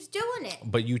 and he keeps doing it.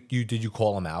 But you did you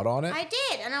call him out on it? I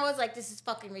did, and I was like, this is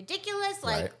fucking ridiculous.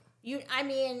 Like, Right. you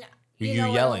You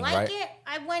know, yelling, I don't like right? it.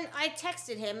 I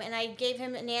texted him, and I gave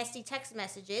him nasty text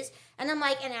messages, and I'm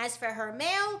like, and as for her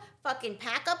mail, fucking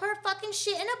pack up her fucking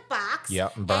shit in a box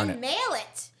Yep, and burn it. mail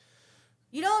it.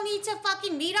 You don't need to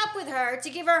fucking meet up with her to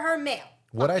give her mail.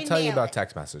 What'd I Fucking tell you mail about it.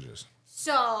 text messages?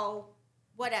 So,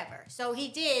 whatever. So he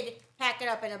did pack it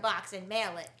up in a box and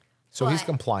mail it. So he's but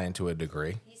compliant to a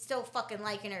degree. He's still fucking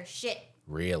liking her shit.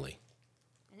 Really?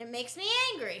 And it makes me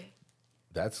angry.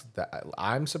 That's that.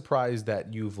 I'm surprised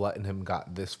that you've let him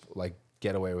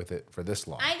get away with it for this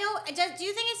long. I know. Do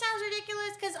you think it sounds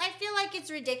ridiculous? Because I feel like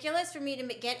it's ridiculous for me to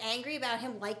get angry about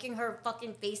him liking her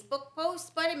fucking Facebook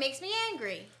posts, but it makes me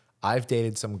angry. I've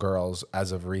dated some girls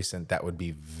as of recent that would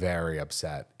be very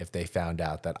upset if they found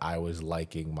out that I was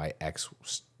liking my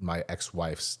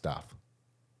ex-wife's stuff.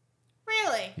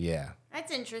 Really? Yeah.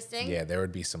 That's interesting. Yeah, there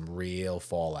would be some real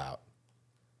fallout.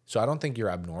 So I don't think you're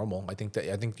abnormal. I think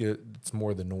it's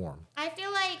more the norm. I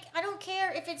feel like I don't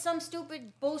care if it's some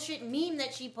stupid bullshit meme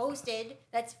that she posted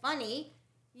that's funny.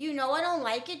 You know I don't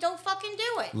like it. Don't fucking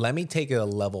do it. Let me take it a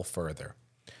level further.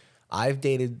 I've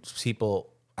dated people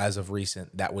as of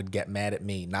recent that would get mad at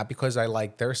me, not because I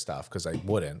like their stuff, because I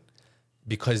wouldn't,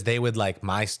 because they would like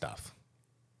my stuff.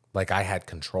 Like I had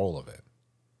control of it.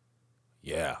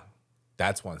 Yeah.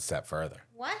 That's one step further.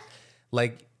 What?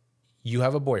 Like you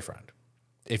have a boyfriend.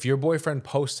 If your boyfriend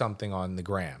posts something on the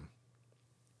gram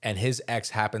and his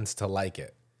ex happens to like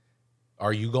it,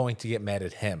 are you going to get mad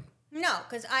at him? No,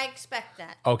 because I expect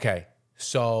that. Okay.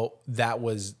 So that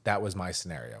was my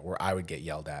scenario where I would get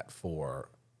yelled at for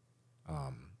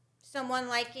Someone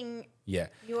liking your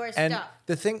stuff.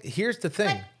 Here's the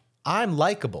thing. But I'm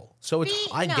likable. So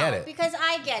I get it. Because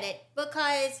I get it.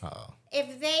 Because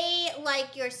if they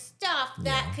like your stuff,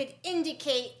 that could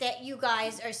indicate that you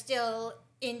guys are still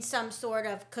in some sort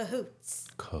of cahoots.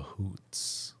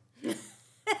 Okay.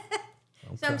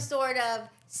 Some sort of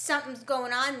something's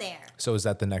going on there. So is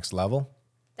that the next level?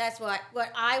 That's what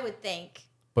I would think.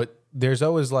 But there's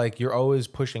always you're always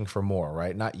pushing for more,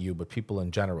 right? Not you, but people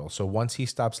in general. So once he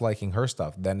stops liking her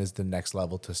stuff, then is the next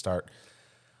level to start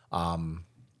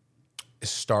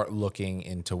looking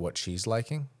into what she's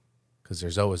liking? Because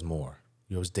there's always more.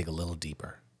 You always dig a little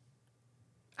deeper.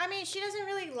 I mean, she doesn't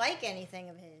really like anything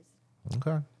of his.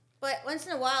 Okay. But once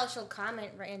in a while, she'll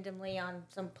comment randomly on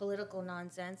some political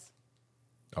nonsense.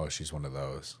 Oh, she's one of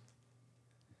those.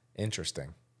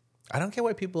 Interesting. I don't get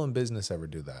why people in business ever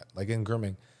do that. Like in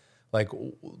grooming,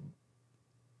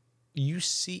 you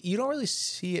don't really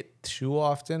see it too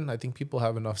often. I think people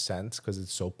have enough sense because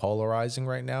it's so polarizing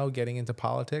right now getting into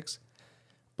politics.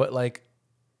 But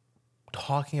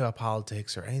talking about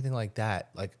politics or anything like that,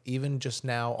 even just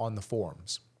now on the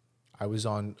forums, I was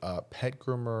on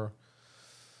petgroomer.com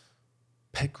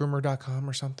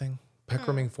or something,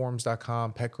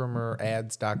 petgroomingforums.com,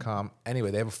 petgroomerads.com.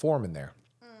 Anyway, they have a forum in there.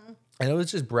 And it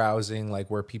was just browsing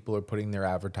where people are putting their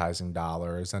advertising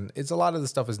dollars. And a lot of the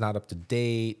stuff is not up to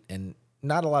date and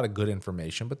not a lot of good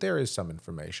information, but there is some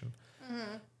information.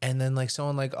 Mm-hmm. And then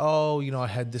someone I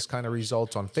had this kind of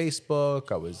results on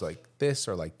Facebook. I was like this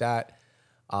or like that.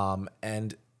 And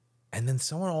then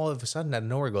someone all of a sudden out of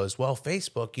nowhere goes, well,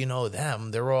 Facebook,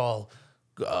 them, they're all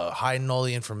hiding all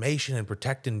the information and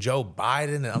protecting Joe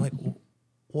Biden. And I'm like,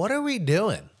 what are we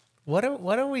doing? What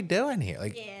are we doing here?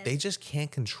 They just can't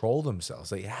control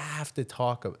themselves. They have to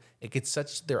talk. It gets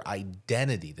such their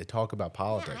identity to talk about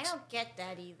politics. Yeah, I don't get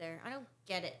that either. I don't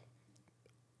get it.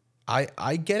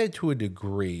 I get it to a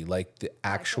degree, the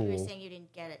actual. You were saying you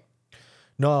didn't get it.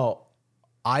 No,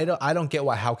 I don't get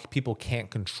how people can't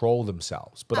control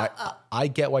themselves, but I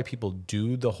get why people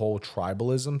do the whole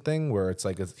tribalism thing, where it's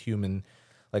a human,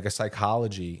 a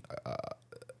psychology,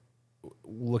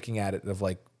 looking at it of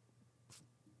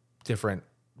different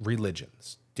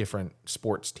religions, different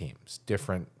sports teams,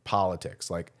 different politics.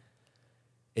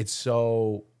 There's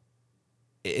no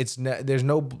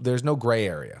gray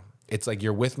area. It's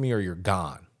you're with me or you're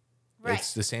gone. Right.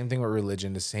 It's the same thing with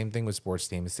religion, the same thing with sports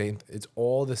teams, it's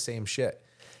all the same shit.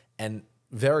 And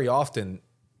very often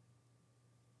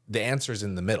the answer's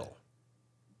in the middle.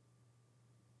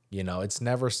 It's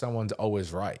never someone's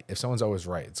always right. If someone's always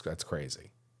right, that's crazy.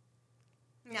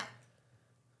 No.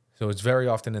 So it's very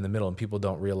often in the middle, and people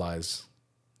don't realize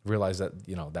that,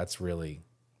 that's really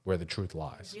where the truth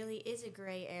lies. It really is a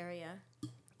gray area.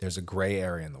 There's a gray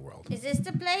area in the world. Is this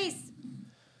the place?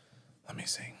 Let me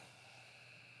see.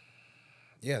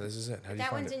 Yeah, this is it. How do you that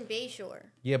find one's it? in Bayshore.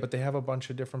 Yeah, but they have a bunch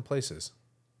of different places.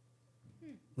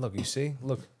 Look, you see?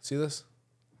 Look, see this?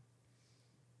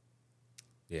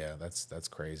 Yeah, that's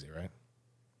crazy, right?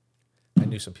 I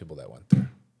knew some people that went there.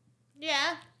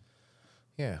 Yeah.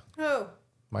 Yeah. Who?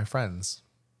 My friends.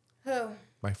 Who?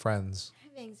 My friends. I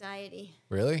have anxiety.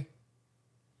 Really?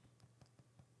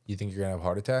 You think you're going to have a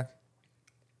heart attack?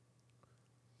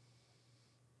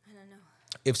 I don't know.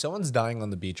 If someone's dying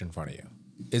on the beach in front of you,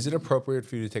 is it appropriate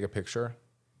for you to take a picture?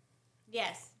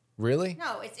 Yes. Really?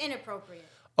 No, it's inappropriate.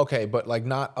 Okay, but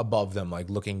not above them,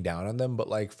 looking down on them,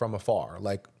 but from afar.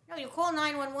 No, you call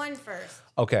 911 first.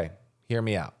 Okay, hear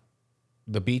me out.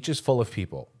 The beach is full of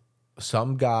people.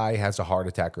 Some guy has a heart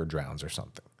attack or drowns or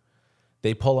something.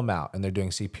 They pull him out and they're doing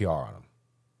CPR on him.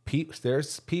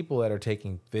 There's people that are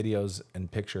taking videos and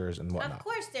pictures and whatnot. Of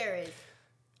course there is.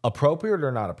 Appropriate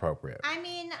or not appropriate? I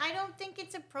mean, I don't think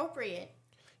it's appropriate.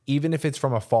 Even if it's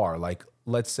from afar, like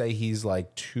let's say he's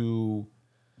like too.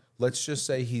 Let's just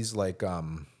say he's like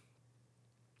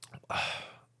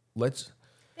let's.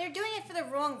 They're doing it for the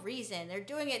wrong reason. They're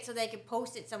doing it so they can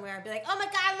post it somewhere and be like, "Oh my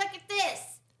God, look at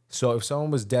this." So if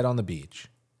someone was dead on the beach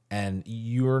and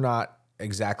you're not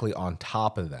exactly on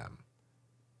top of them,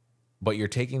 but you're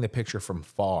taking the picture from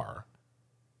far,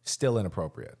 still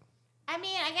inappropriate. I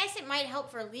mean, I guess it might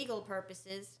help for legal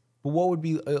purposes. But what would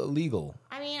be illegal?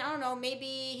 I mean, I don't know. Maybe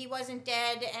he wasn't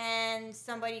dead and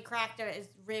somebody cracked his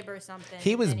rib or something.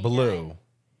 He was blue. Died.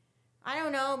 I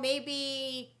don't know.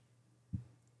 Maybe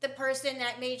the person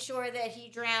that made sure that he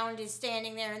drowned is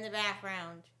standing there in the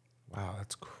background. Wow,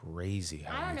 that's crazy.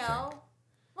 I don't know. Think.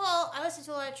 Well, I listen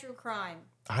to a lot of true crime.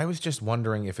 I was just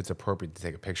wondering if it's appropriate to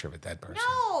take a picture of a dead person.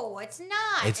 No, it's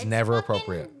not. It's never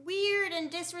appropriate. Weird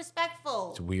and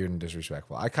disrespectful. It's weird and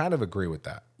disrespectful. I kind of agree with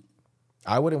that.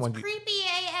 I wouldn't want you. Creepy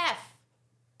AF.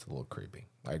 It's a little creepy.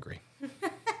 I agree.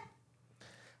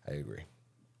 I agree.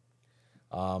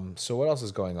 So what else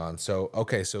is going on?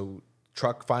 So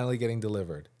truck finally getting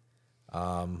delivered.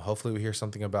 Hopefully we hear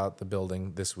something about the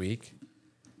building this week.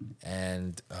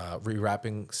 And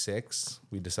rewrapping 6,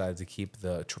 we decided to keep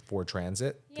the Ford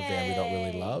Transit, the van we don't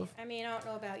really love. I mean, I don't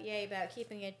know about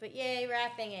keeping it, but yay,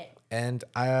 wrapping it. And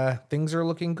things are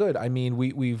looking good. I mean,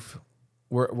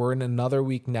 we're in another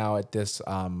week now at this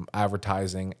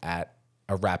advertising at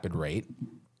a rapid rate.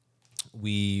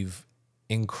 We've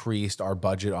increased our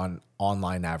budget on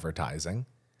online advertising.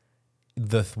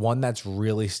 The one that's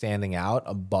really standing out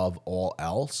above all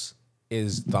else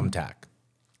is Thumbtack.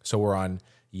 So we're on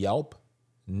Yelp,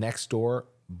 Nextdoor,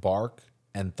 Bark,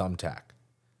 and Thumbtack.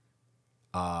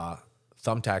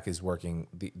 Thumbtack is working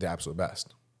the absolute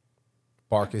best.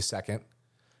 Bark is second.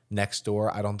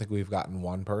 Nextdoor, I don't think we've gotten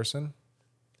one person.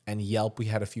 And Yelp, we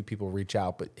had a few people reach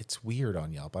out, but it's weird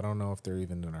on Yelp. I don't know if they're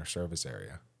even in our service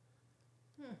area.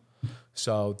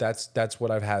 So that's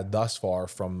what I've had thus far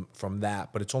from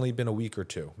that. But it's only been a week or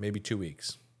two, maybe 2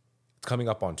 weeks. It's coming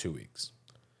up on 2 weeks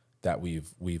that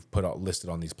we've put out listed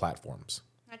on these platforms.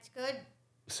 That's good.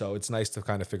 So it's nice to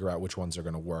kind of figure out which ones are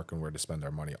going to work and where to spend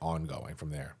our money ongoing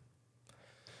from there.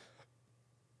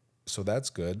 So that's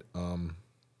good.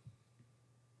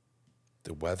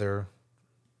 The weather,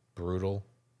 brutal.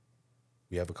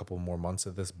 We have a couple more months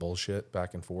of this bullshit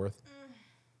back and forth.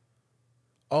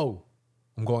 Oh,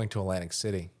 I'm going to Atlantic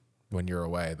City when you're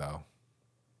away, though.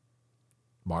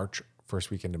 March, first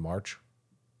weekend in March.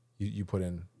 You put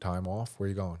in time off. Where are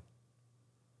you going?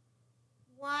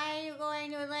 Why are you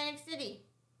going to Atlantic City?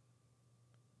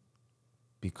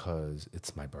 Because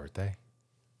it's my birthday.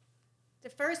 The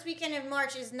first weekend of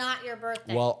March is not your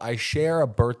birthday. Well, I share a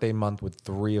birthday month with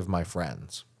 3 of my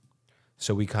friends.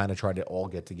 So we kind of try to all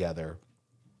get together.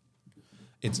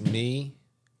 It's me,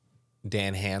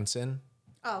 Dan Hansen.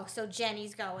 Oh, so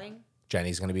Jenny's going.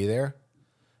 Jenny's going to be there.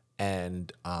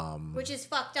 And which is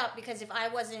fucked up because if I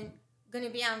wasn't going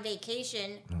to be on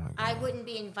vacation, I wouldn't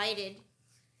be invited.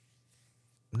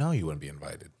 No, you wouldn't be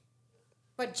invited.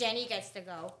 But Jenny gets to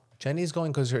go. Jenny's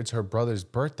going because it's her brother's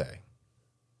birthday.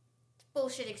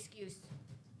 Bullshit excuse.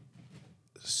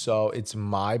 So it's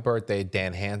my birthday,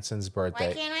 Dan Hansen's birthday.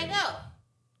 Why can't I go?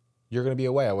 You're going to be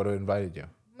away. I would have invited you.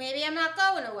 Maybe I'm not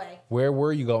going away. Where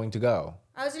were you going to go?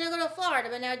 I was going to go to Florida,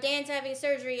 but now Dan's having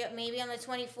surgery maybe on the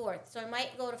 24th. So I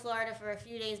might go to Florida for a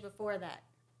few days before that.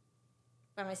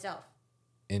 By myself.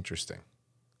 Interesting.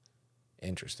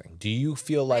 Do you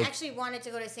feel like... I actually wanted to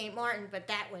go to St. Martin, but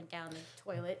that went down the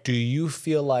toilet. Do you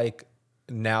feel like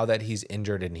now that he's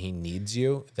injured and he needs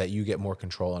you, that you get more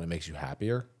control and it makes you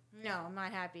happier? No, I'm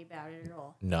not happy about it at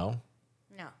all. No?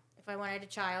 No. If I wanted a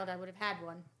child, I would have had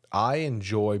one. I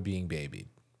enjoy being babied.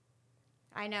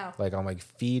 I know. Like, I'm like,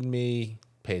 feed me,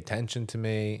 pay attention to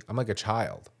me. I'm like a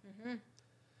child. Mm-hmm.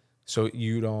 So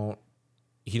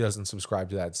he doesn't subscribe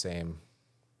to that same...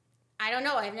 I don't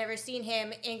know. I've never seen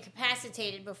him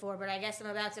incapacitated before, but I guess I'm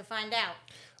about to find out.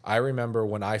 I remember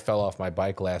when I fell off my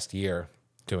bike last year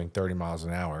doing 30 miles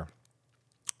an hour.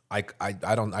 I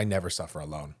never suffer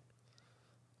alone.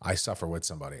 I suffer with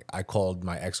somebody. I called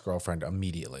my ex-girlfriend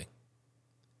immediately.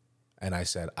 And I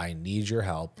said, I need your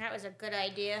help. That was a good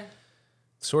idea.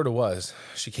 Sort of was.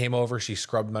 She came over, she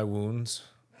scrubbed my wounds.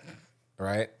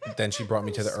 Right? Then she brought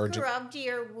me to the urgent... Scrubbed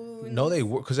your wounds. No, they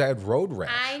were... Because I had road rash.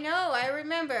 I know. I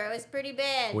remember. It was pretty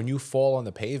bad. When you fall on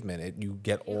the pavement, you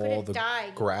get all the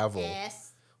gravel.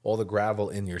 Yes. All the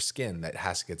gravel in your skin that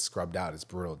has to get scrubbed out. It's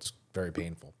brutal. It's very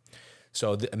painful.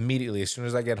 So immediately, as soon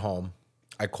as I get home,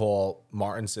 I call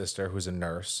Martin's sister, who's a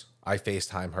nurse. I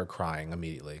FaceTime her crying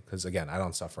immediately because, again, I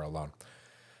don't suffer alone.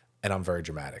 And I'm very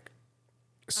dramatic.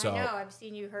 So I know. I've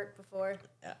seen you hurt before.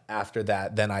 after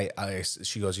that, then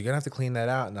she goes, you're going to have to clean that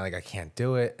out. And I'm like, I can't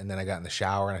do it. And then I got in the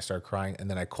shower and I started crying. And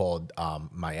then I called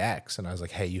my ex and I was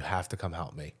like, hey, you have to come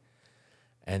help me.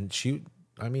 And she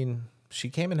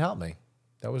came and helped me.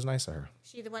 That was nice of her.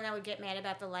 She the one that would get mad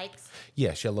about the likes?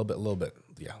 Yeah, she had a little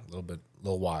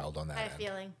wild on that. I had a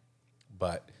feeling.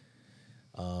 But,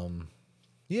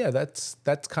 yeah, that's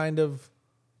kind of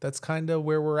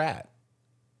where we're at.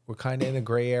 We're kind of in a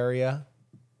gray area.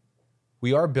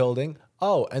 We are building.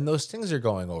 Oh, and those things are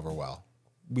going over well.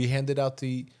 We handed out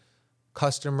the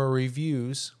customer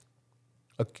reviews,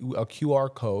 a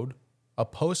QR code, a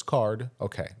postcard.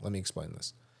 Okay, let me explain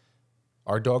this.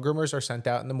 Our dog groomers are sent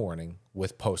out in the morning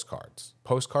with postcards.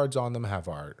 Postcards on them have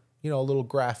our, little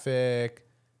graphic.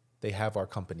 They have our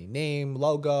company name,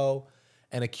 logo,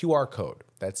 and a QR code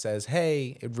that says,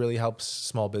 hey, it really helps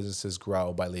small businesses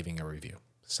grow by leaving a review.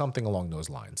 Something along those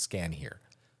lines. Scan here.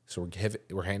 So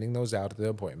we're handing those out at the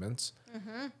appointments.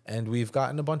 Mm-hmm. And we've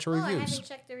gotten a bunch of reviews. I haven't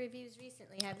checked the reviews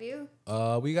recently. Have you?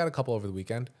 We got a couple over the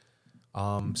weekend.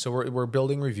 So we're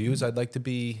building reviews. I'd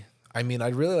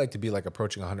really like to be like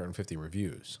approaching 150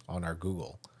 reviews on our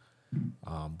Google.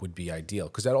 Would be ideal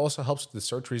because that also helps with the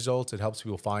search results. It helps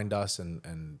people find us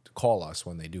and call us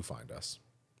when they do find us.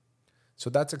 So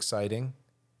that's exciting.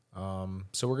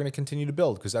 So we're going to continue to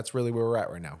build because that's really where we're at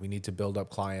right now. We need to build up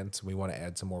clients. We want to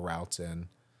add some more routes in.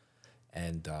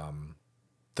 And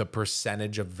the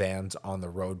percentage of vans on the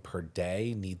road per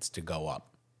day needs to go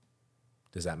up.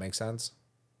 Does that make sense?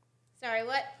 Sorry,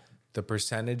 what? The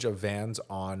percentage of vans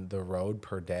on the road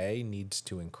per day needs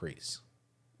to increase.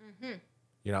 Mm-hmm.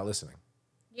 You're not listening.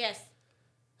 Yes.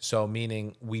 So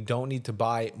meaning we don't need to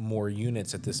buy more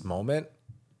units at this moment.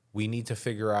 We need to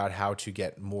figure out how to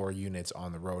get more units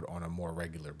on the road on a more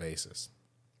regular basis.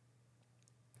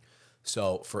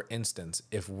 So for instance,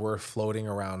 if we're floating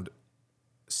around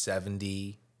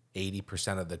 70,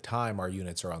 80% of the time our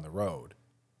units are on the road,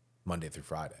 Monday through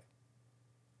Friday.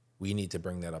 We need to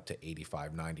bring that up to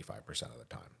 85, 95% of the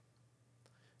time.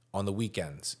 On the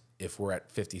weekends, if we're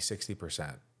at 50,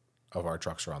 60% of our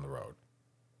trucks are on the road,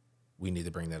 we need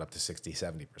to bring that up to 60,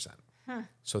 70%. Huh.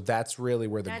 So that's really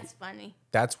where That's funny.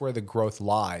 That's where the growth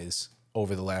lies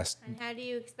over the last. And how do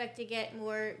you expect to get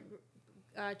more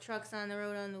trucks on the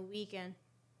road on the weekend?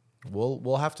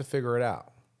 We'll have to figure it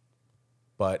out.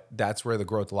 But that's where the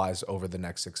growth lies over the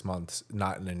next 6 months,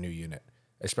 not in a new unit,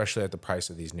 especially at the price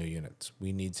of these new units.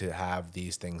 We need to have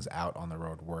these things out on the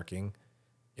road working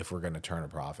if we're going to turn a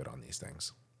profit on these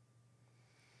things.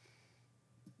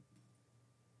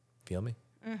 Feel me?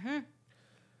 Mm-hmm.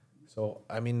 So,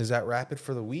 does that wrap it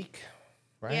for the week?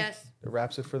 Right? Yes. It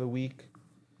wraps it for the week.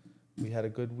 We had a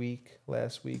good week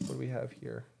last week. What do we have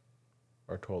here?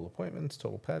 Our total appointments,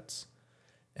 total pets.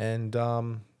 And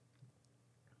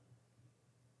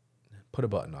put a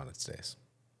button on it, Stace.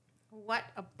 What?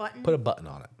 A button? Put a button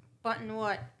on it. Button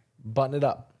what? Button it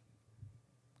up.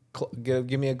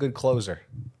 Give me a good closer.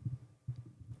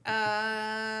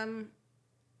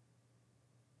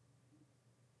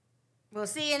 We'll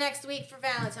see you next week for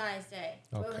Valentine's Day.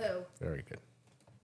 Okay. Woohoo. Very good.